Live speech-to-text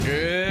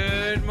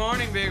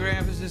morning, Big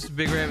Rapids. This is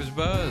Big Rapids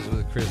Buzz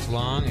with Chris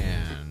Long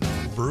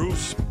and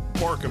Bruce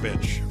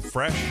Porkovich,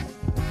 fresh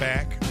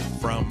back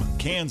from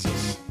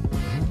Kansas,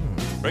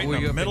 right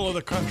in the middle of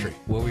the country.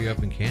 What were you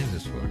up in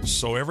Kansas for?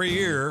 So every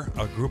year,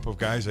 a group of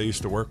guys I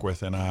used to work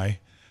with and I,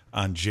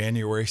 on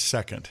January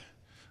 2nd,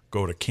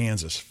 go to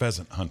Kansas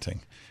pheasant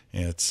hunting.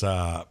 It's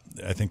I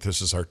think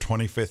this is our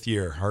 25th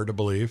year. Hard to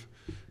believe.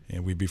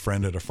 And we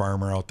befriended a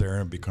farmer out there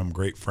and become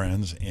great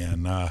friends.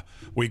 And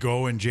we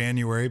go in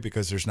January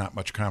because there's not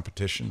much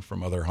competition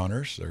from other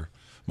hunters.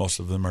 Most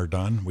of them are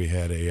done. We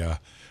had a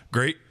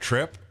great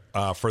trip.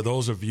 For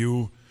those of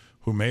you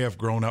who may have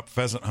grown up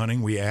pheasant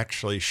hunting, we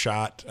actually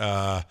shot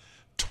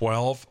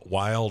 12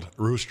 wild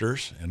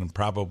roosters and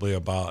probably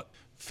about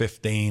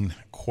 15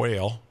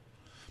 quail.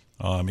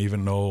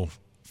 Even though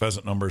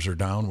pheasant numbers are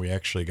down, we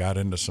actually got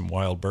into some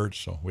wild birds,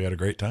 so we had a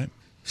great time.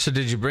 So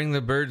did you bring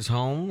the birds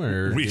home,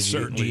 or we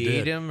certainly did you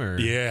did. eat them? Or?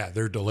 Yeah,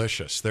 they're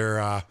delicious. They're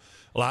a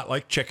lot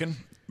like chicken,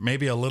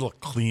 maybe a little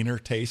cleaner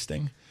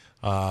tasting.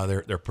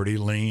 They're pretty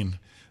lean,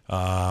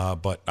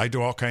 but I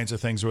do all kinds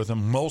of things with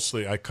them.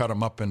 Mostly, I cut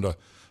them up into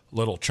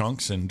little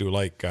chunks and do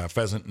like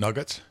pheasant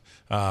nuggets.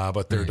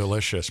 But they're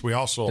delicious. We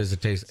also does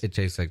it taste? It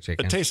tastes like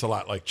chicken. It tastes a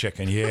lot like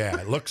chicken. Yeah,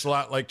 it looks a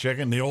lot like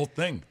chicken. The old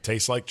thing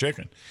tastes like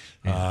chicken,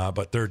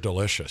 but they're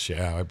delicious.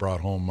 Yeah, I brought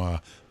home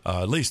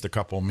at least a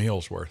couple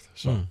meals worth.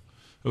 So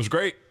it was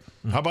great.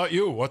 How about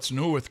you? What's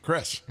new with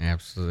Chris?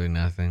 Absolutely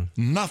nothing.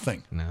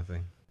 Nothing.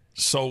 Nothing.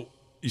 So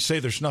you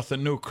say there's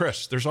nothing new,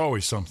 Chris. There's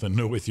always something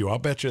new with you. I'll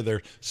bet you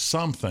there's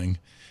something.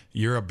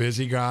 You're a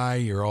busy guy.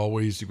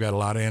 You've got a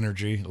lot of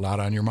energy, a lot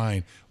on your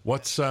mind.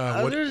 What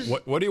are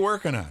you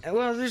working on?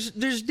 Well,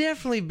 there's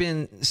definitely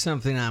been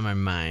something on my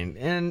mind,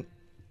 and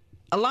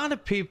a lot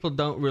of people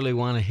don't really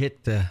want to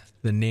hit the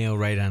nail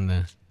right on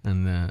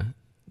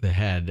the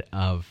head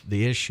of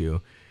the issue,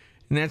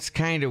 and that's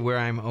kind of where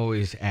I'm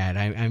always at.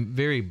 I'm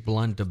very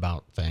blunt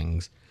about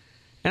things,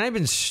 and I've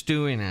been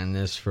stewing on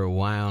this for a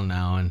while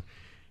now, and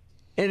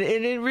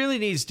it really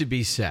needs to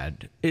be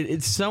said.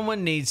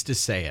 Someone needs to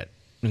say it,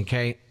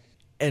 okay?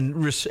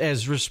 And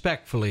as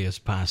respectfully as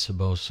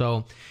possible.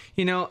 So,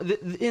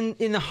 in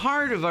the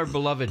heart of our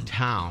beloved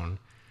town,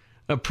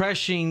 a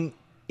pressing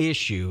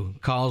issue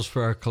calls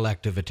for our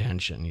collective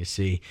attention, you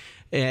see,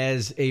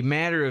 as a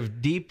matter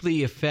of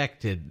deeply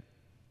affected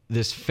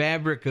this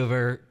fabric of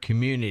our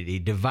community,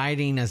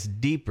 dividing us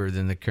deeper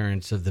than the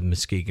currents of the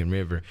Muskegon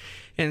River.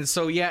 And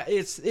so, yeah,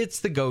 it's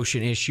the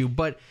Goshen issue,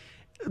 but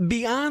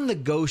beyond the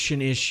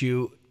Goshen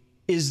issue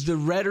is the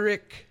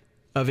rhetoric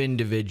of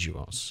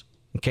individuals.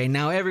 Okay,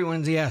 now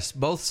yes,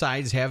 both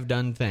sides have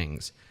done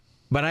things.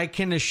 But I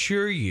can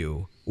assure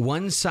you,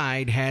 one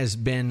side has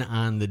been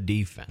on the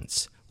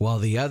defense, while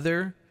the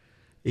other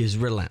is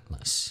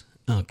relentless.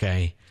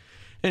 Okay?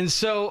 And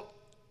so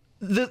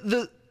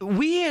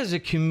we as a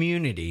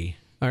community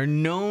are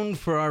known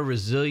for our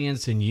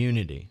resilience and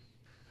unity.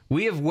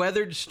 We have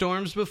weathered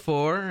storms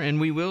before, and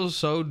we will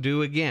so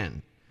do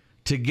again.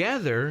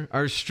 Together,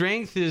 our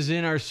strength is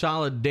in our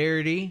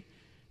solidarity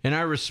and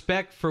our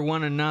respect for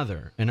one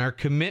another, and our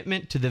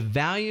commitment to the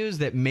values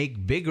that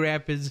make Big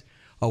Rapids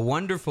a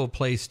wonderful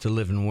place to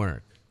live and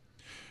work.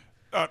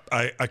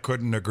 I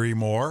couldn't agree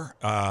more.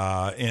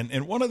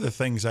 And one of the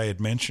things I had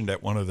mentioned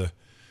at one of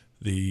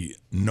the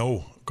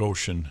no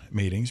Goshen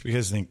meetings,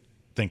 because I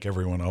think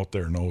everyone out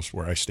there knows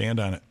where I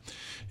stand on it,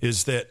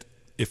 is that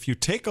if you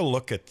take a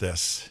look at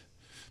this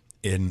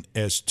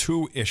as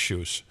two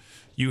issues,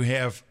 you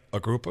have a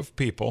group of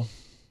people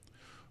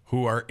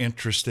who are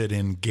interested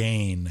in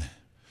gain.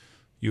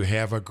 You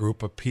have a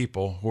group of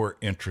people who are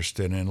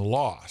interested in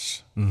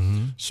loss.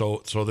 Mm-hmm.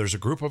 So there's a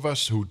group of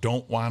us who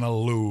don't want to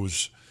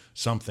lose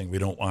something. We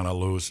don't want to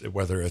lose,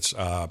 whether it's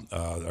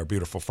our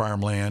beautiful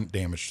farmland,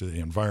 damage to the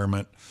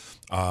environment,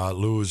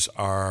 lose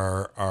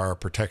our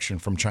protection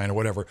from China,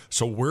 whatever.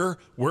 So we're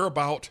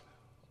about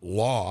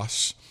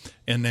loss,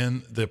 and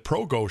then the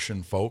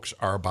pro-Goshen folks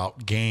are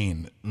about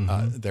gain.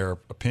 Mm-hmm. Their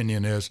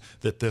opinion is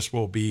that this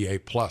will be a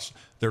plus.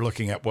 They're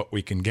looking at what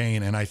we can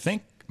gain, and I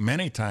think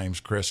many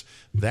times, Chris,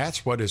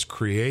 that's what is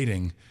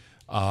creating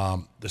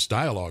this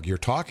dialogue you're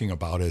talking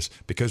about, is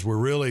because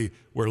we're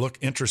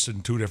interested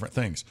in two different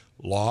things: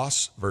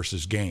 loss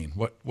versus gain.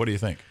 What do you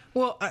think?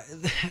 Well,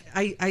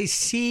 I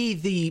see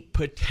the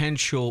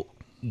potential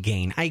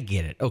gain. I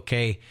get it,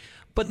 okay?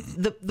 But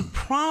the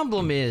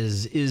problem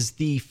is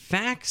the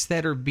facts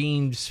that are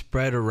being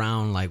spread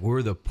around, like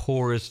we're the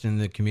poorest in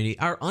the community.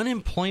 Our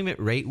unemployment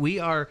rate, we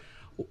are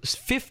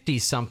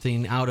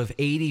 50-something out of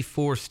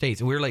 84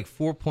 states. We're like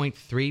 4.3%,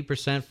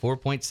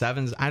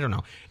 4.7%. I don't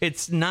know.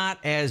 It's not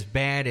as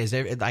bad as,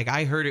 like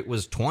I heard it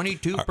was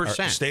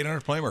 22%. State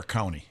unemployment or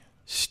county?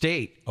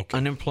 State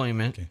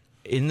unemployment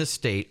in the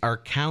state, our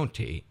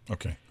county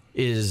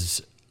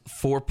is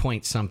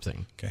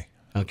 4-point-something.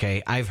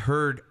 Okay, I've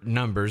heard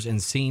numbers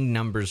and seen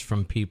numbers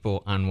from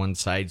people on one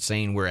side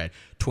saying we're at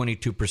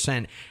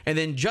 22%, and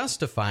then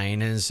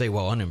justifying and say,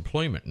 well,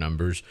 unemployment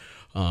numbers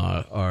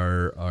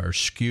are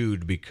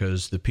skewed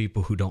because the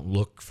people who don't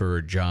look for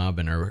a job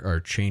and are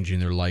changing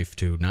their life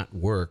to not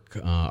work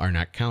are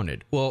not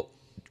counted. Well,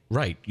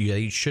 right.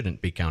 They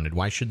shouldn't be counted.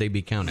 Why should they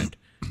be counted?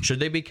 Should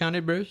they be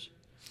counted, Bruce?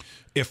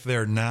 If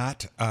they're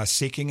not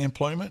seeking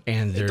employment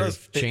And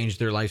they've changed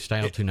their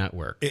lifestyle to not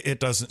work. It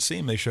doesn't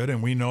seem they should,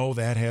 and we know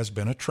that has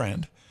been a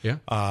trend. Yeah.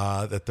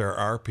 That there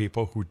are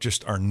people who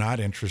just are not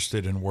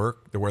interested in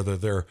work, whether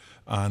they're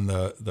on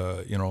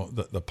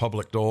the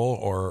public dole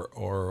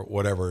or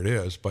whatever it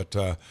is. But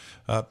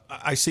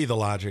I see the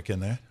logic in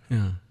that.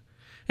 Yeah.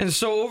 And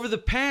so over the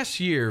past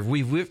year,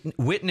 we've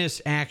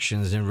witnessed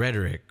actions and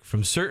rhetoric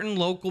from certain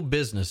local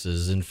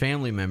businesses and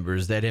family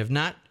members that have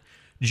not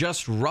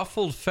just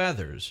ruffled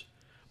feathers,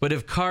 but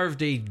have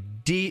carved a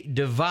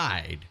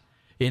divide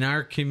in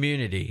our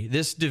community.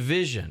 This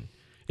division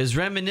is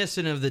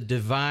reminiscent of the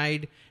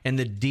divide and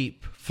the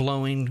deep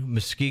flowing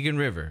Muskegon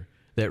River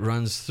that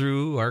runs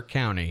through our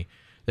county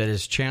that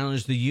has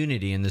challenged the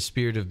unity and the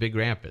spirit of Big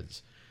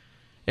Rapids.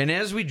 And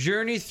as we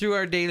journey through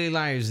our daily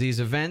lives, these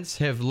events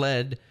have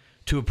led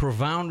to a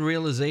profound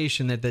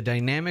realization that the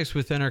dynamics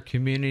within our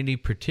community,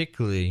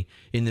 particularly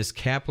in this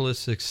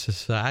capitalistic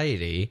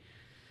society,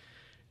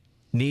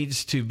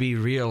 needs to be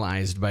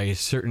realized by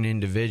certain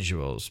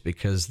individuals,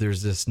 because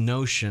there's this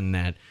notion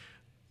that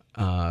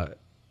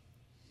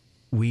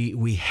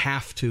we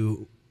have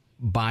to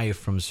buy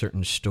from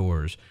certain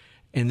stores.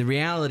 And the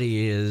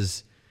reality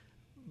is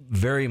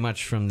very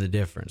much from the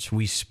difference.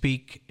 We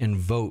speak and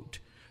vote,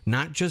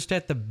 not just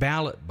at the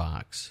ballot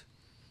box,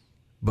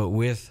 but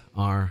with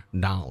our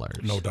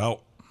dollars. No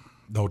doubt.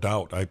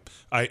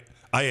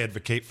 I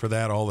advocate for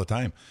that all the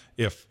time.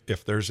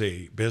 If there's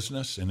a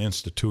business, an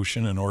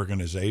institution, an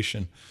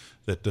organization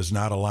that does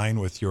not align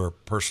with your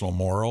personal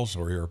morals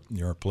or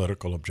your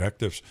political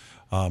objectives,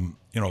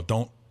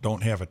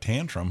 don't have a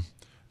tantrum.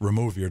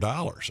 Remove your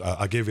dollars.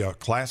 I'll give you a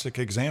classic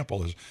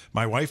example. Is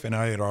my wife and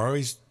I had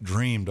always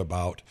dreamed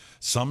about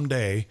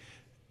someday,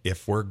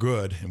 if we're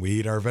good and we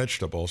eat our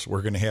vegetables,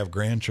 we're going to have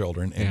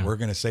grandchildren and we're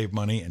going to save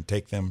money and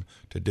take them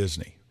to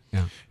Disney.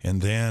 Yeah.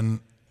 And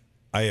then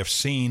I have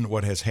seen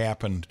what has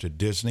happened to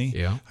Disney.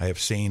 Yeah. I have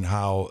seen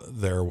how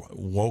their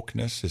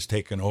wokeness has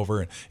taken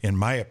over, in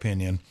my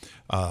opinion,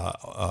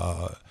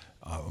 morphed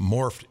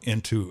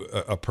into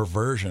a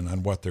perversion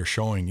on what they're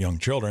showing young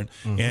children.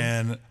 Mm-hmm.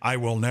 And I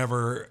will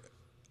never,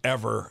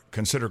 ever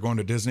consider going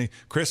to Disney.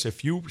 Chris,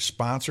 if you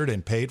sponsored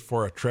and paid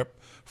for a trip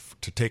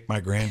to take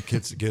my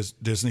grandkids to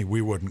Disney,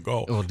 we wouldn't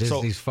go. Well,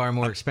 Disney's far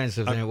more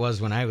expensive than it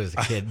was when I was a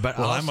kid. But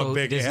well, also,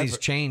 Disney's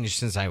changed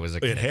since I was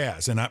a kid. It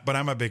has, but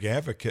I'm a big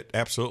advocate.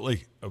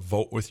 Absolutely,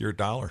 vote with your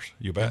dollars.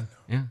 You bet.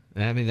 Yeah.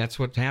 I mean, that's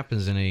what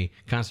happens in a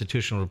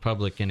constitutional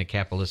republic in a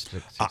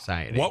capitalistic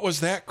society. What was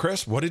that,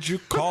 Chris? What did you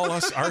call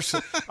us?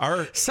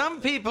 Our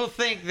Some people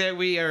think that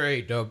we are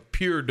a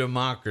pure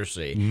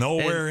democracy.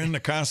 Nowhere in the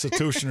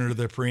Constitution or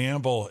the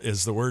preamble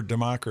is the word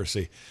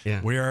democracy.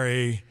 Yeah. We are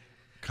a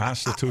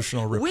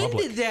constitutional republic.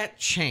 When did that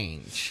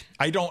change?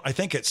 I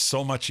think it's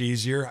so much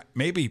easier.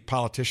 Maybe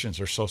politicians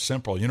are so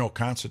simple.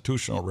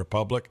 Constitutional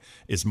republic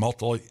is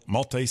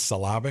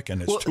multi-syllabic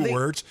and it's two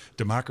words.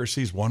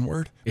 Democracy is one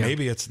word. Yeah.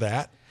 Maybe it's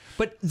that.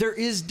 But there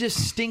is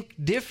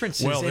distinct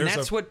differences, and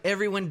that's what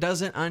everyone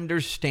doesn't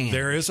understand.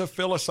 There is a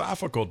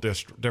philosophical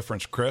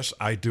difference, Chris.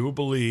 I do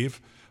believe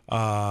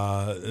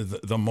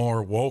the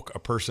more woke a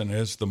person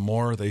is, the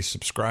more they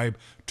subscribe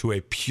to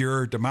a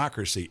pure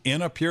democracy.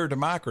 In a pure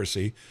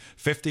democracy,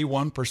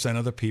 51%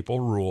 of the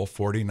people rule,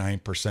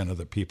 49% of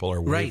the people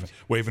are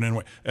waving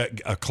in.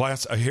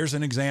 Here's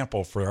an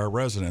example for our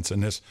residents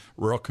in this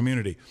rural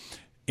community.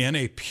 In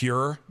a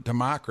pure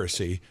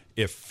democracy,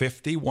 if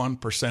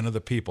 51% of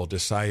the people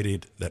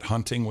decided that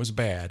hunting was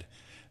bad,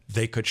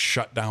 they could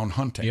shut down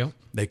hunting. Yep.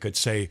 They could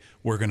say,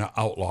 we're going to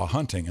outlaw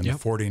hunting, and the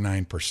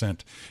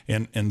 49%.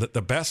 And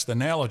the best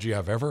analogy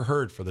I've ever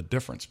heard for the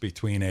difference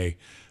between a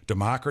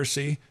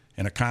democracy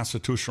and a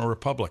constitutional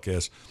republic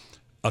is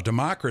a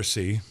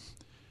democracy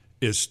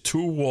is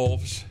two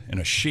wolves and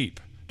a sheep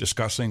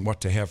discussing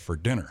what to have for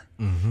dinner.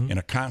 Mm-hmm. In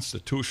a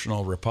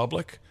constitutional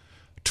republic,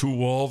 two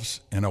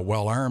wolves and a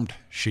well-armed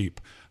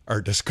sheep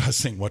are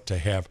discussing what to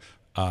have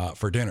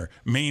for dinner,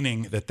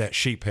 meaning that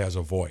sheep has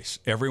a voice.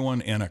 Everyone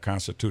in a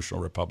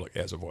constitutional republic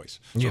has a voice.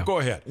 So go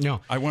ahead.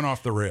 No. I went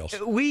off the rails.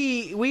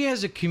 We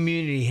as a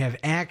community have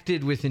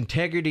acted with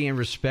integrity and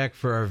respect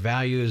for our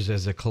values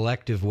as a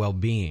collective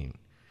well-being.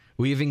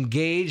 We've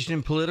engaged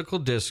in political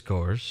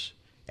discourse,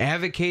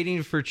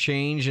 advocating for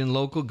change in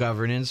local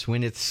governance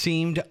when it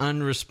seemed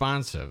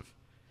unresponsive.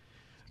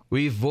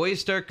 We've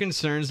voiced our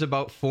concerns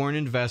about foreign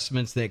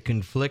investments that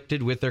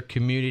conflicted with our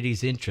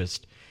community's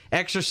interest,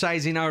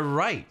 exercising our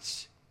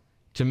rights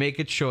to make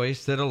a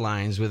choice that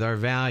aligns with our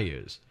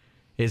values.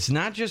 It's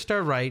not just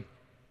our right,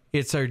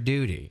 it's our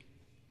duty.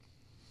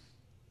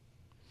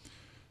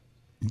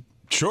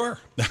 Sure.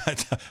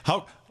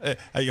 How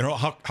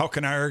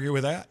can I argue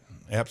with that?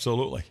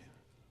 Absolutely.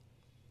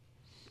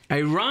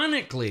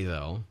 Ironically,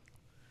 though,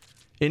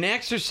 in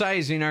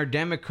exercising our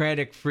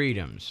democratic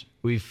freedoms,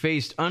 we've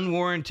faced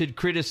unwarranted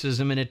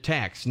criticism and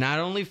attacks, not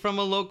only from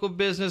a local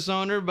business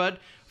owner, but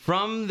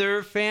from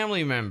their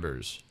family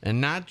members, and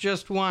not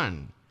just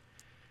one.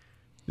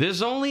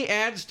 This only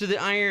adds to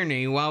the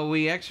irony. While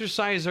we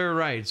exercise our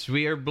rights,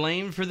 we are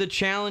blamed for the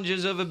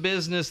challenges of a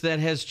business that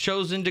has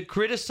chosen to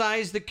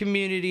criticize the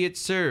community it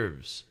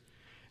serves.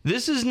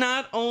 This is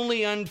not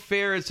only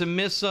unfair, it's a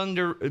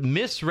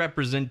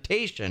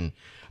misrepresentation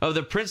of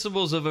the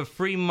principles of a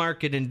free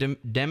market and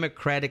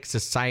democratic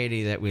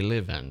society that we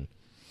live in.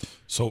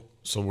 So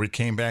we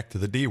came back to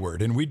the D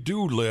word, and we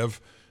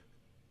live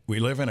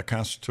in a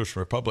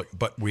constitutional republic,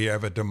 but we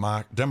have a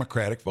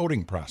democratic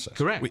voting process.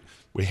 Correct.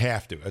 We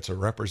have to. It's a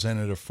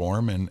representative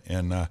form,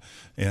 and a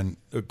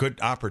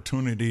good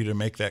opportunity to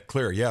make that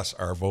clear. Yes,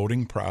 our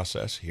voting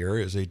process here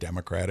is a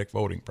democratic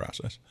voting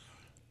process.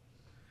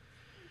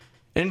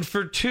 And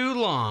for too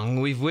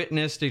long, we've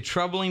witnessed a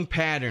troubling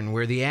pattern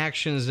where the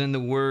actions and the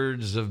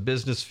words of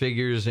business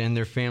figures and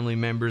their family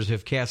members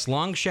have cast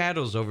long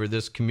shadows over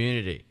this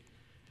community.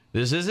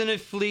 This isn't a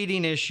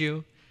fleeting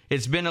issue.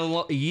 It's been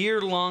a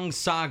year-long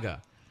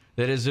saga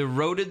that has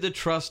eroded the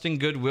trust and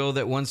goodwill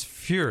that once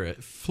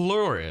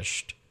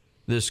flourished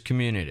this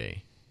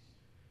community.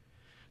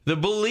 The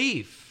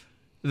belief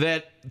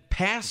that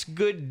past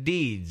good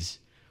deeds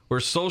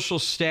or social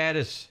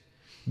status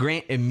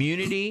grant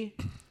immunity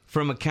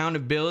from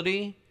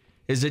accountability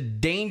is a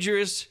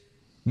dangerous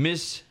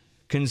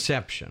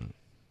misconception.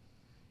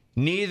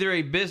 Neither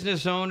a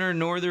business owner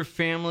nor their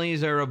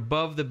families are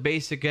above the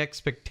basic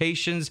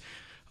expectations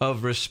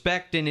of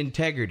respect and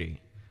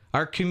integrity.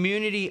 Our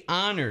community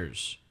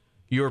honors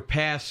your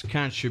past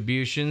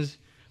contributions,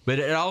 but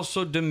it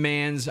also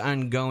demands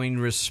ongoing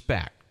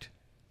respect.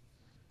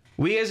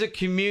 We as a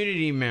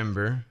community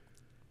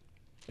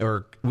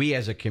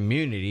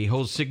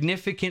hold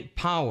significant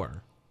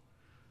power.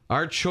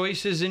 Our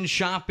choices in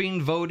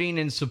shopping, voting,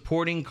 and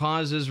supporting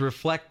causes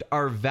reflect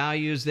our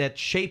values that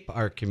shape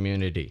our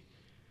community.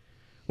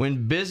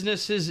 When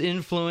businesses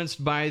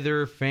influenced by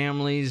their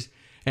families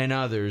and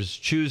others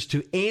choose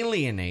to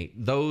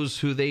alienate those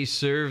who they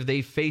serve,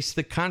 they face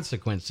the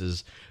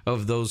consequences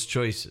of those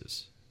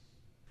choices.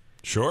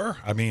 Sure.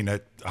 I mean,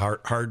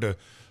 hard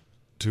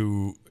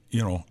to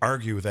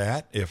argue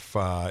that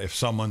if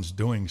someone's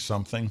doing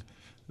something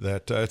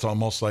that it's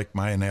almost like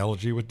my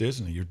analogy with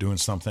Disney. You're doing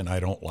something I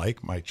don't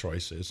like. My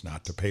choice is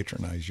not to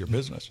patronize your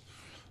business.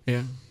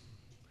 Yeah.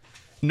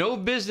 No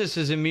business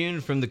is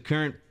immune from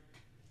the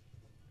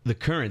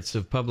currents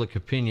of public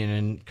opinion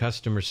and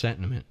customer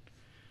sentiment.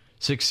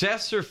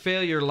 Success or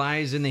failure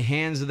lies in the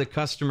hands of the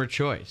customer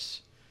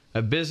choice.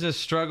 A business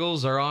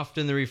struggles are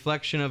often the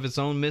reflection of its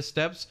own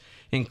missteps,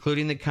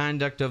 including the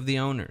conduct of the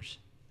owners.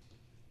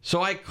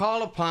 So I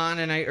call upon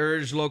and I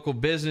urge local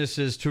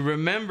businesses to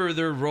remember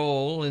their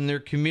role in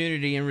their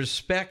community, and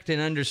respect and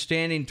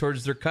understanding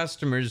towards their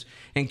customers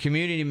and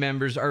community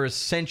members are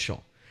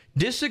essential.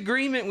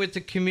 Disagreement with the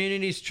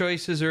community's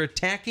choices or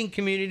attacking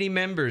community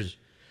members,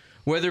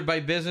 whether by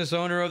business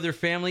owner or their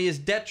family, is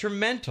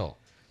detrimental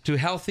to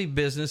healthy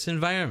business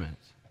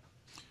environments.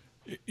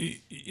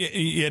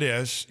 It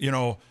is,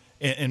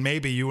 and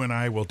maybe you and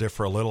I will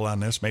differ a little on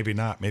this, maybe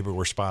not, maybe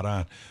we're spot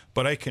on.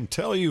 But I can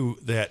tell you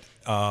that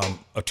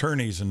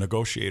attorneys and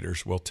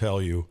negotiators will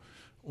tell you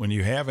when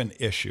you have an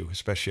issue,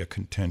 especially a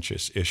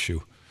contentious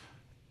issue,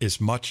 as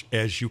much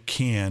as you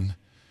can,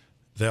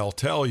 they'll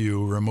tell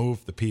you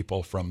remove the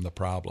people from the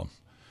problem.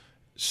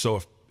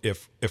 So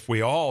if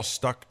we all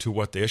stuck to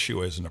what the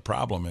issue is and the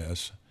problem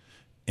is,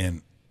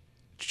 and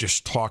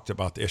just talked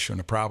about the issue and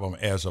the problem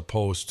as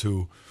opposed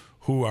to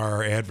who are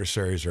our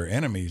adversaries or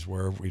enemies,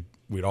 where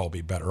we'd all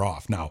be better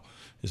off. Now,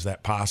 is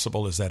that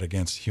possible? Is that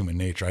against human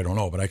nature? I don't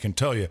know. But I can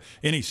tell you,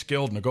 any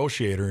skilled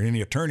negotiator,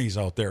 any attorneys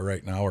out there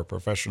right now or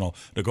professional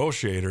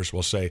negotiators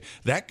will say,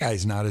 that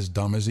guy's not as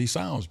dumb as he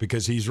sounds,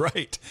 because he's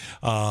right.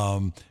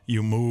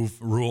 You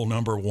move rule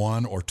number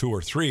 1 or 2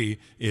 or 3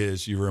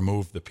 is you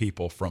remove the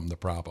people from the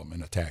problem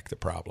and attack the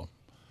problem.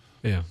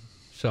 Yeah.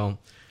 So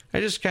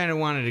I just kind of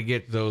wanted to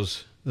get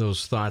those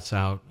thoughts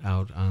out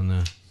on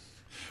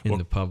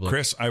the public.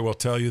 Chris, I will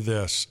tell you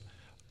this.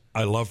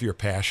 I love your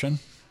passion,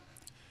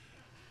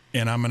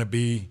 and I'm going to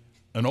be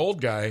an old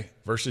guy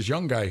versus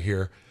young guy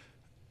here.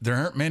 There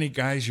aren't many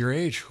guys your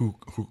age who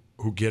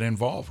get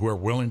involved, who are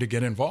willing to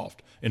get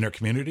involved in their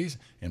communities,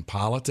 in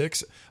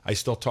politics. I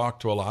still talk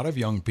to a lot of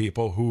young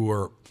people who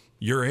are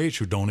your age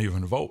who don't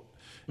even vote.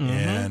 Mm-hmm.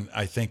 And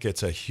I think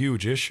it's a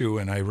huge issue,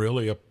 and I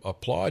really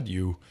applaud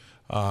you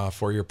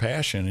for your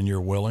passion and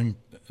your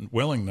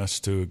willingness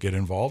to get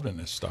involved in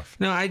this stuff.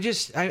 No, I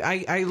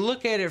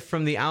look at it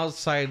from the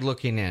outside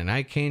looking in.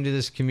 I came to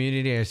this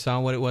community, I saw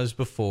what it was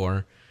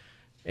before,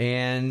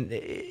 and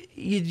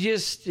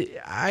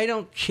I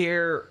don't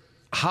care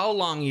how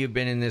long you've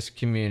been in this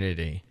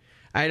community.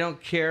 I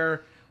don't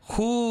care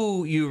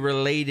who you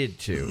related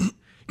to.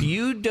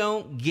 You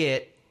don't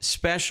get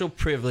special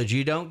privilege.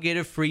 You don't get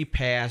a free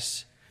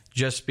pass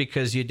just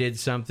because you did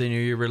something or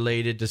you're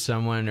related to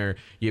someone or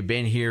you've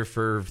been here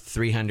for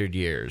 300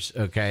 years,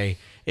 okay?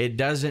 It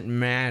doesn't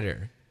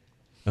matter,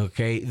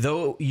 okay?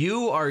 Though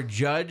you are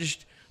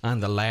judged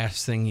on the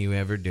last thing you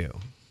ever do.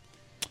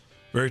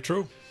 Very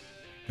true.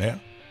 Yeah,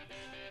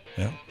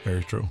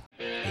 very true.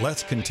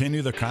 Let's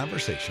continue the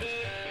conversation.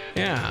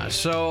 Yeah,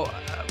 so,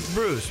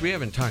 Bruce, we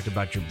haven't talked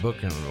about your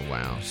book in a little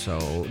while.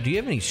 So, do you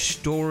have any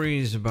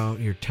stories about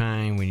your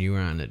time when you were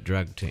on the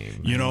drug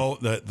team? You know,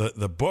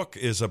 the book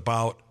is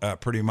about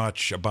pretty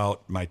much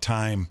about my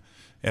time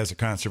as a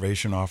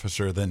conservation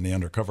officer, then the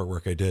undercover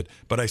work I did.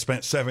 But I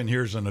spent 7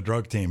 years on the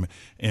drug team,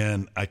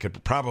 and I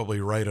could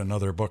probably write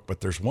another book. But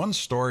there's one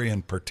story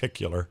in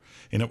particular,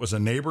 and it was a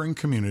neighboring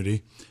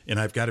community, and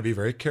I've got to be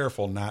very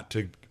careful not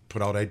to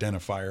put out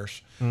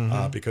identifiers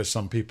because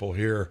some people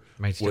here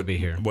might still be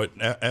here.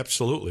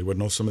 Absolutely would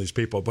know some of these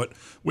people. But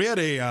we had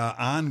a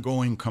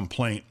ongoing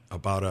complaint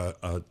about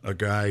a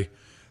guy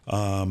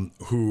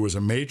who was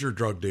a major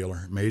drug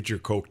dealer, major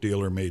coke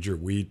dealer, major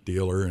weed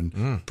dealer,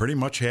 and pretty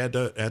much had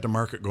the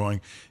market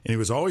going. And he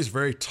was always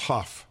very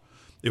tough.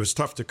 It was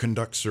tough to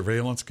conduct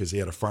surveillance because he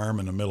had a farm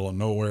in the middle of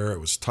nowhere. It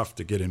was tough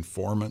to get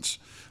informants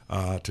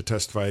to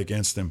testify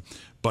against him.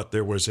 But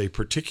there was a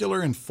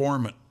particular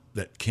informant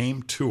that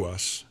came to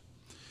us,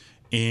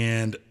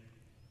 and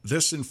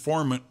this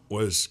informant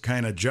was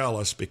kind of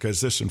jealous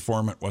because this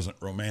informant wasn't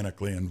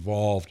romantically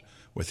involved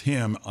with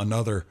him.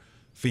 Another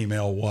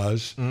female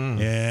was,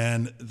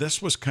 and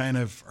this was kind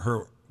of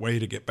her way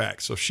to get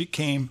back. So she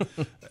came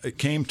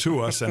to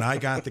us, and I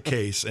got the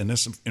case, and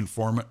this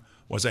informant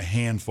was a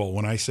handful.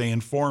 When I say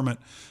informant,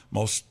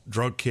 most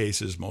drug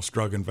cases, most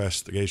drug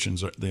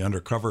investigations, the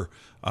undercover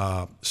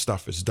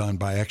stuff is done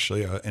by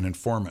actually an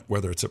informant,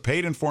 whether it's a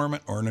paid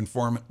informant or an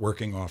informant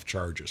working off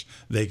charges.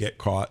 They get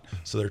caught,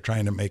 so they're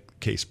trying to make the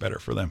case better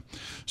for them.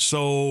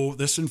 So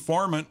this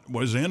informant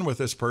was in with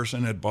this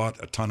person, had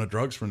bought a ton of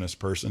drugs from this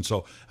person.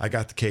 So I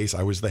got the case.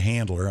 I was the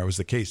handler. I was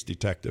the case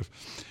detective.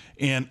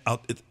 And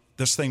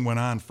this thing went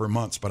on for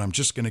months, but I'm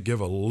just going to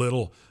give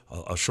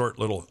a short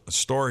little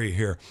story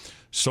here.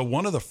 So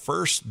one of the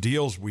first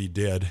deals we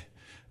did,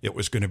 it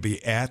was going to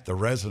be at the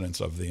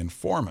residence of the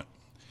informant.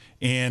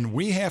 And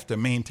we have to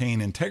maintain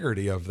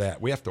integrity of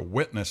that. We have to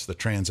witness the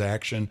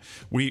transaction.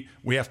 We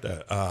have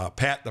to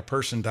pat the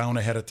person down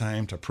ahead of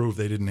time to prove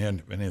they didn't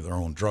have any of their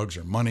own drugs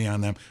or money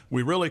on them.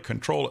 We really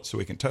control it so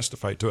we can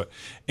testify to it.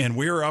 And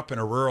we were up in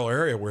a rural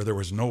area where there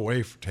was no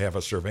way to have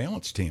a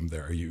surveillance team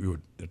there.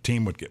 The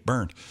team would get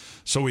burned.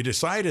 So we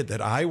decided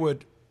that I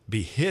would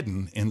be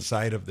hidden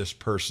inside of this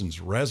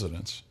person's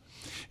residence.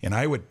 And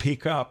I would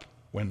peek up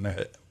when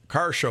the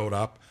car showed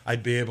up.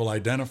 I'd be able to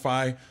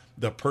identify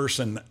the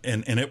person,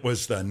 and it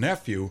was the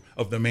nephew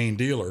of the main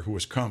dealer who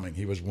was coming.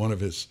 He was one of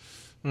his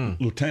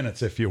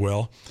lieutenants, if you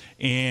will.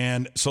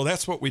 And so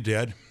that's what we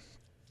did.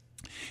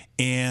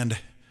 And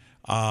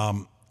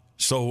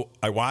so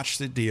I watched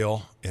the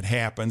deal. It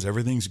happens.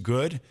 Everything's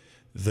good.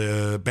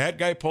 The bad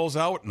guy pulls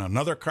out, and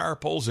another car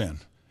pulls in.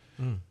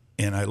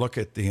 And I look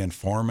at the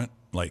informant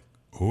like,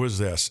 who is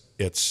this?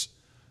 It's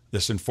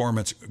this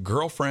informant's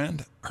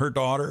girlfriend, her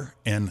daughter,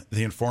 and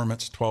the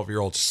informant's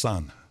 12-year-old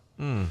son.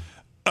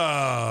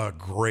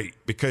 Great,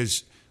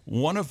 because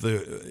one of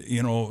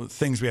the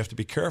things we have to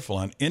be careful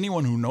on,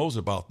 anyone who knows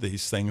about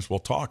these things will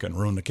talk and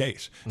ruin the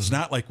case. It's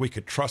not like we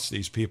could trust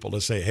these people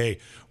to say, hey,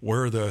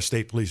 we're the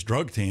state police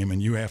drug team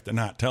and you have to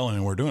not tell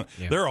anyone we're doing it.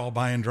 Yeah. They're all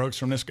buying drugs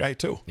from this guy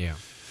too. Yeah.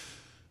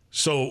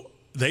 So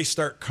they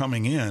start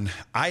coming in.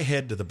 I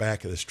head to the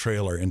back of this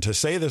trailer, and to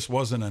say this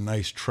wasn't a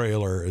nice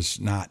trailer is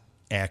not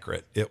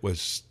accurate. It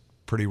was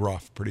pretty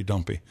rough, pretty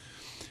dumpy.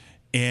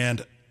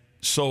 And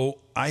so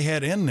I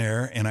head in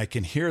there, and I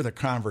can hear the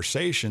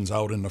conversations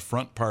out in the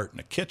front part in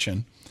the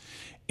kitchen.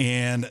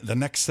 And the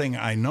next thing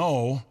I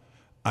know,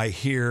 I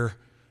hear,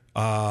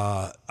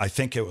 I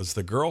think it was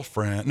the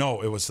girlfriend.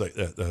 No, it was the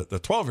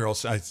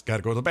 12-year-old. I got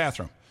to go to the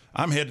bathroom.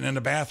 I'm heading in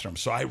the bathroom.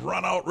 So I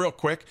run out real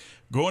quick,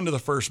 go into the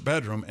first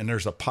bedroom, and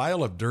there's a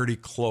pile of dirty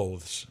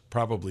clothes,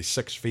 probably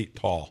 6 feet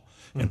tall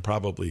and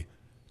probably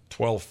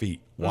 12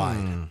 feet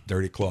wide,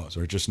 dirty clothes.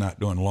 They're just not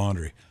doing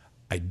laundry.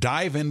 I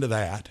dive into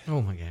that.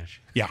 Oh, my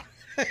gosh. Yeah.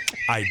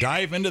 I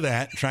dive into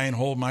that, try and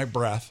hold my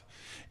breath,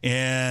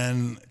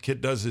 and the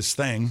kid does his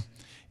thing.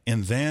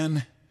 And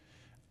then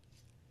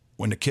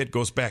when the kid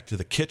goes back to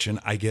the kitchen,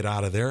 I get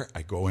out of there.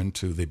 I go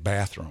into the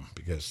bathroom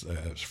because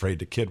I was afraid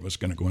the kid was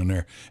going to go in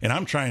there. And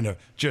I'm trying to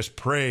just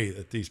pray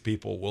that these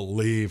people will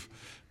leave.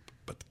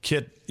 But the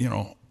kid,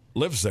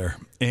 lives there.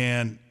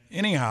 And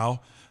anyhow,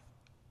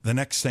 the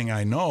next thing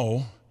I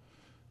know,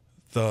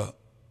 the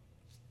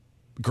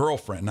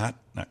girlfriend, not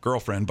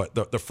girlfriend, but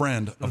the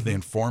friend of the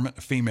informant,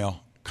 a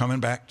female,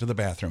 coming back to the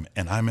bathroom,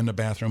 and I'm in the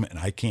bathroom and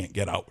I can't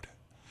get out.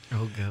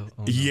 Oh, no.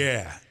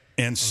 Yeah.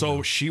 And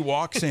so she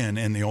walks in,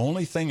 and the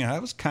only thing, I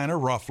was kind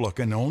of rough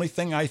looking, the only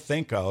thing I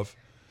think of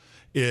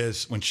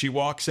is when she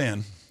walks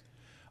in,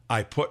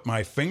 I put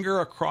my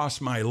finger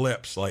across my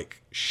lips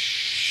like,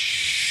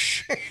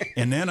 shh,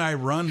 and then I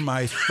run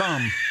my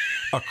thumb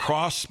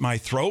across my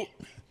throat,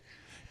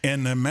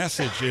 and the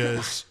message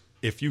is,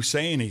 if you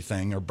say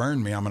anything or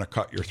burn me, I'm going to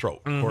cut your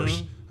throat. Of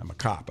course, I'm a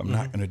cop. I'm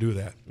not going to do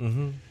that.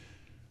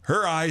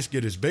 Her eyes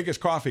get as big as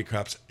coffee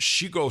cups.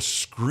 She goes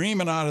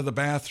screaming out of the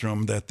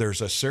bathroom that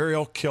there's a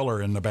serial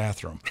killer in the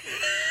bathroom.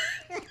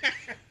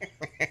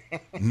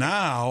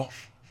 Now,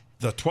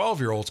 the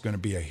 12-year-old's going to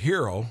be a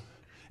hero,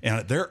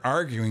 And they're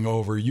arguing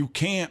over, you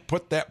can't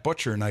put that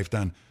butcher knife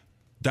down.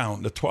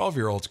 The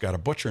 12-year-old's got a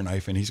butcher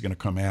knife, and he's going to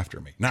come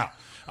after me. Now,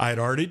 I had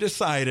already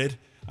decided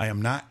I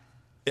am not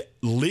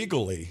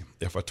legally,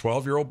 if a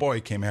 12-year-old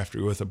boy came after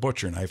me with a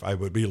butcher knife, I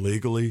would be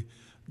legally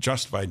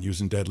justified in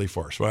using deadly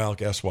force. Well,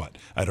 guess what?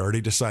 I'd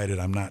already decided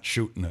I'm not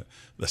shooting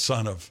the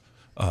son of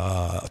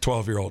a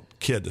 12-year-old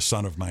kid, the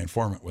son of my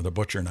informant, with a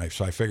butcher knife.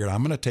 So I figured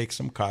I'm going to take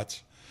some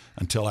cuts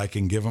until I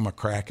can give him a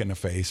crack in the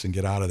face and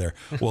get out of there.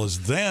 Well, it's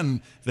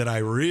then that I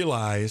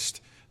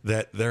realized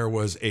that there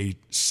was a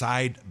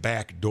side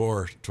back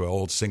door to an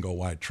old single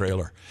wide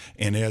trailer.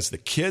 And as the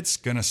kid's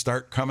going to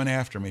start coming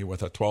after me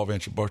with a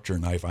 12-inch butcher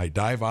knife, I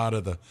dive out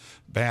of the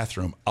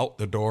bathroom, out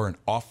the door, and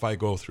off I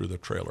go through the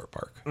trailer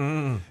park.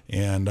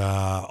 And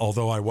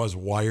although I was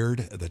wired,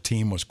 the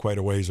team was quite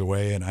a ways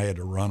away, and I had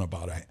to run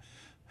about a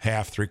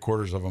half,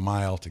 3/4 of a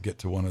mile to get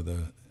to one of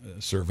the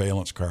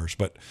surveillance cars.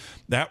 But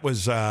that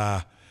was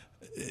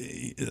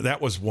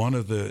one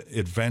of the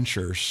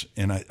adventures,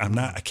 and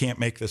I can't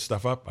make this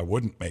stuff up. I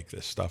wouldn't make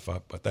this stuff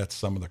up, but that's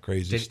some of the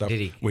crazy stuff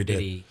we did. Did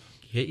he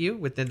hit you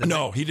within the...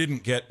 No, he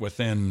didn't get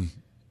within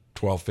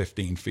 12,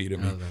 15 feet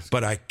of me.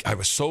 But I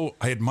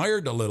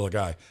admired the little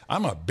guy.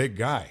 I'm a big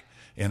guy,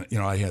 and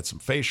I had some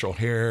facial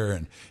hair,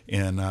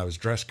 and I was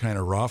dressed kind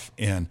of rough,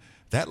 and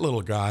that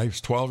little guy was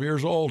 12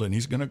 years old, and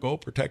he's going to go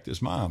protect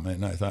his mom.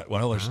 And I thought,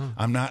 well,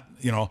 I'm not,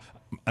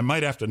 I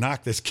might have to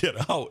knock this kid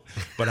out,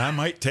 but I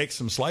might take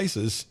some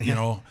slices,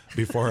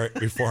 before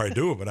I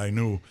do it. But I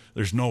knew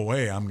there's no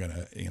way I'm going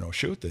to,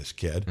 shoot this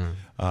kid.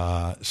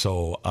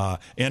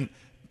 And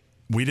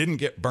we didn't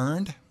get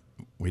burned.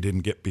 We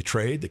didn't get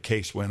betrayed. The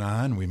case went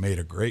on. We made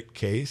a great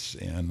case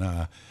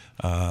and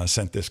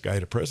sent this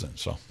guy to prison.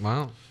 So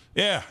wow.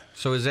 Yeah.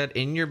 So is that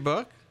in your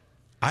book?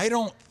 I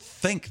don't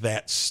think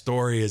that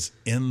story is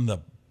in the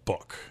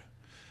book.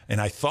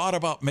 And I thought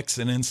about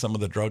mixing in some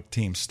of the drug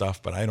team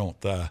stuff, but I don't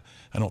think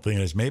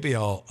it is. Maybe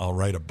I'll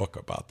write a book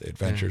about the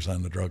adventures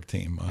on the drug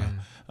team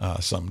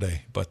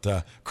someday. But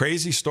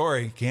crazy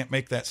story. Can't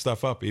make that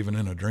stuff up even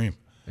in a dream.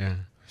 Yeah.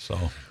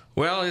 So.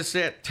 Well, it's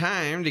that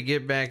time to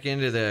get back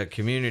into the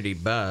community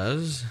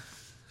buzz.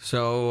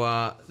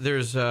 So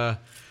there's a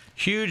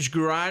huge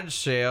garage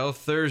sale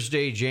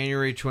Thursday,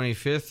 January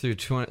 25th through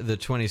the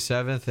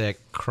 27th at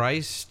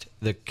Christ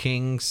the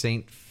King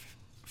St.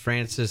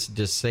 Francis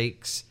de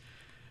Sales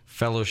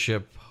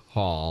Fellowship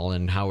Hall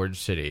in Howard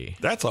City.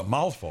 That's a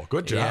mouthful.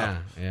 Good job.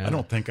 Yeah. I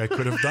don't think I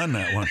could have done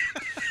that one.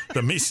 The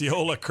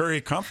Misiola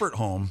Curry Comfort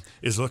Home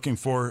is looking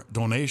for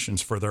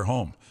donations for their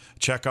home.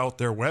 Check out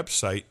their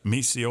website,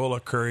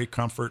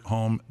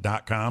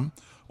 MisiolaCurryComfortHome.com,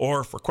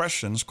 or for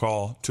questions,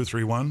 call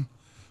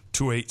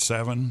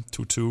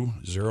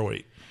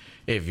 231-287-2208.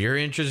 If you're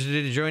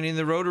interested in joining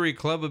the Rotary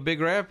Club of Big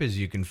Rapids,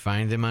 you can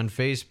find them on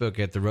Facebook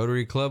at the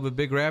Rotary Club of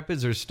Big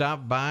Rapids, or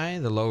stop by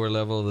the lower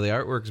level of the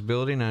Artworks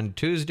building on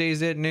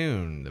Tuesdays at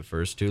noon. The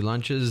first 2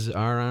 lunches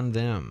are on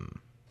them.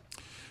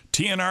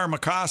 TNR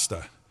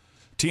Makasta.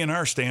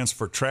 TNR stands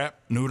for Trap,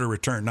 Neuter,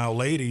 Return. Now,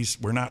 ladies,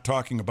 we're not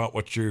talking about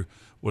what you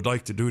would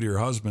like to do to your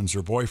husbands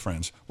or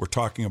boyfriends. We're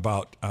talking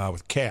about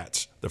with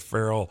cats, the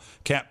feral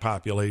cat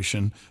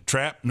population.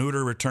 Trap,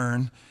 Neuter,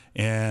 Return.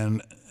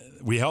 And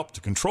we help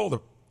to control the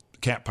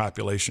cat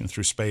population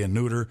through spay and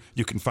neuter.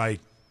 You can find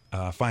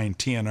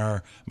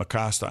TNR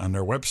Makasta on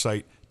their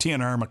website,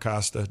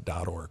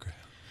 tnrmakasta.org.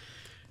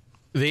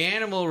 The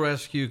Animal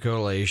Rescue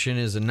Coalition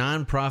is a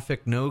nonprofit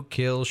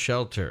no-kill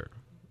shelter.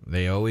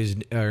 They always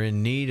are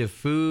in need of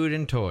food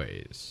and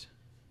toys.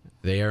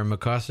 They are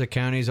Mecosta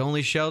County's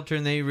only shelter,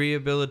 and they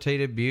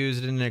rehabilitate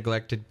abused and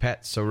neglected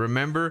pets. So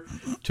remember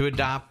to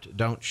adopt,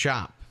 don't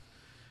shop.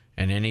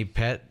 And any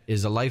pet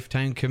is a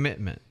lifetime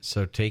commitment,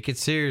 so take it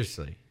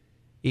seriously.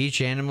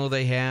 Each animal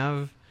they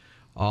have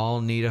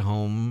all need a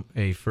home,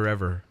 a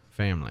forever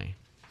family.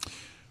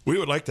 We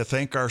would like to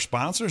thank our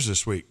sponsors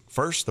this week.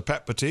 First, the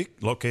Pet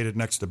Boutique, located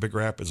next to Big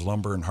Rapids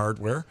Lumber and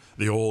Hardware,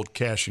 the old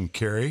cash and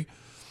carry.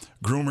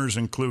 Groomers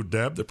include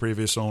Deb, the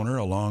previous owner,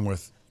 along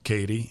with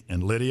Katie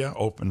and Lydia,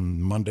 open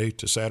Monday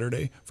to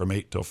Saturday from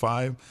 8 till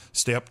 5.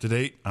 Stay up to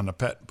date on the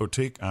Pet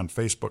Boutique on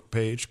Facebook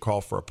page.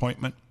 Call for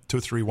appointment,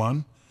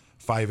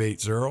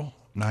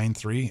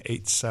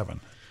 231-580-9387.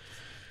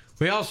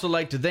 We also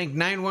like to thank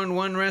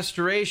 911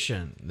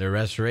 Restoration. The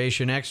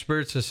restoration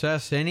experts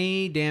assess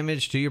any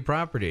damage to your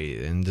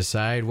property and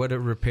decide what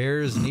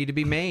repairs need to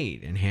be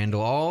made and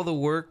handle all the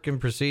work and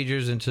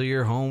procedures until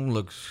your home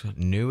looks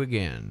new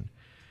again.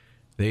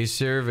 They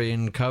serve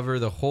and cover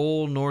the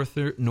whole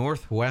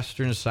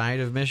northwestern side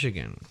of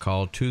Michigan.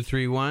 Call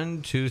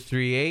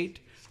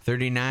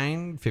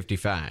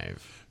 231-238-3955.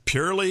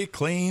 Purely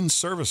Clean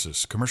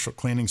Services, commercial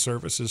cleaning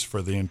services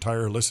for the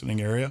entire listening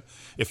area.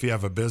 If you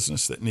have a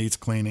business that needs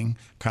cleaning,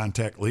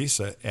 contact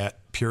Lisa at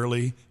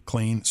Purely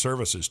Clean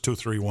Services,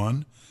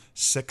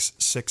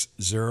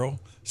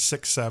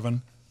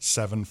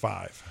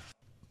 231-660-6775.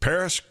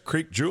 Paris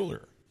Creek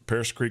Jeweler,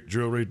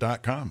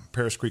 ParisCreekJewelry.com.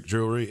 Paris Creek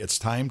Jewelry, it's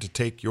time to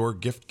take your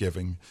gift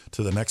giving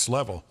to the next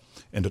level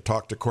and to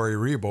talk to Corey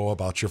Rebo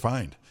about your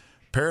find.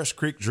 Paris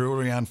Creek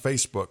Jewelry on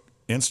Facebook,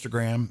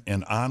 Instagram,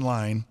 and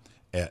online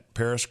at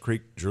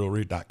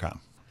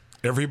pariscreekjewelry.com.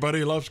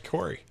 Everybody loves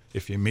Corey.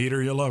 If you meet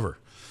her, you love her.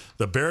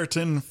 The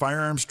Barreton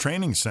Firearms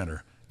Training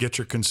Center. Get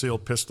your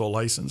concealed pistol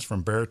license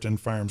from Barreton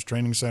Firearms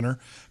Training Center.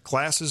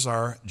 Classes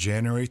are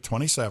January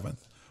 27th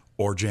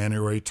or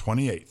January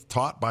 28th,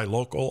 taught by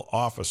local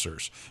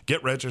officers.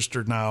 Get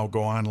registered now.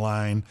 Go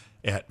online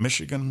at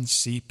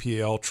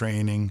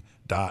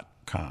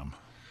michigancpltraining.com.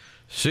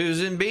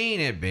 Susan Bean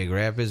at Big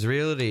Rapids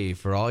Realty.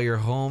 For all your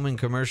home and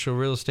commercial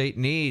real estate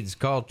needs,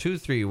 call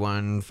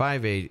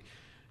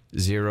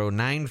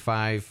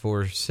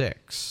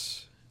 231-580-9546.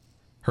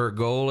 Her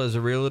goal as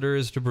a realtor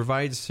is to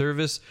provide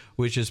service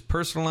which is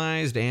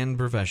personalized and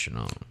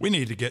professional. We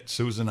need to get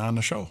Susan on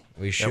the show.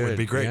 We should. That would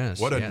be great. Yes,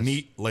 what a yes.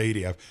 neat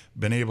lady. I've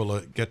been able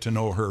to get to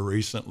know her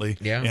recently,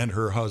 and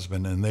her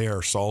husband, and they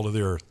are salt of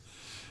the earth.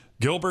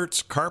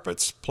 Gilbert's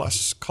Carpets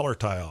plus Color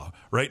Tile.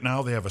 Right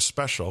now they have a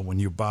special. When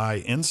you buy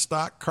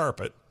in-stock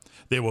carpet,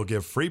 they will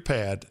give free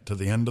pad to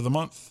the end of the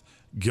month.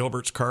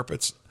 Gilbert's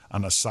Carpets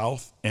on the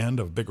south end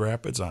of Big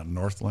Rapids on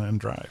Northland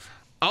Drive.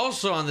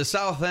 Also on the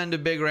south end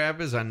of Big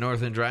Rapids on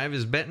Northland Drive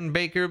is Benton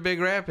Baker of Big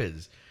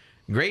Rapids.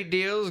 Great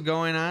deals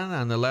going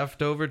on the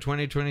leftover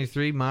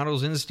 2023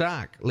 models in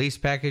stock. Lease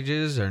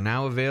packages are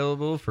now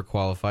available for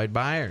qualified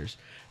buyers.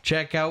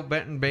 Check out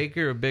Benton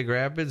Baker of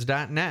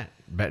BigRapids.net.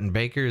 Benton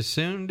Baker is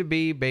soon to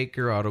be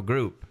Baker Auto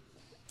Group.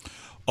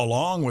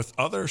 Along with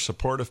other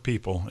supportive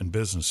people and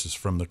businesses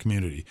from the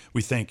community,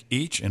 we thank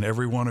each and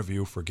every one of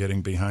you for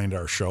getting behind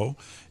our show.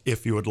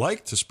 If you would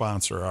like to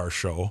sponsor our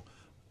show,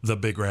 The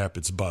Big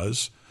Rapids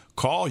Buzz,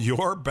 call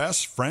your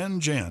best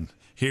friend Jen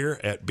here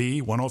at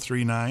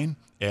B1039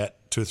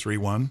 at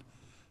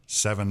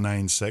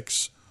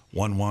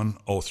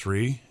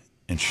 231-796-1103,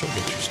 and she'll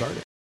get you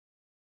started.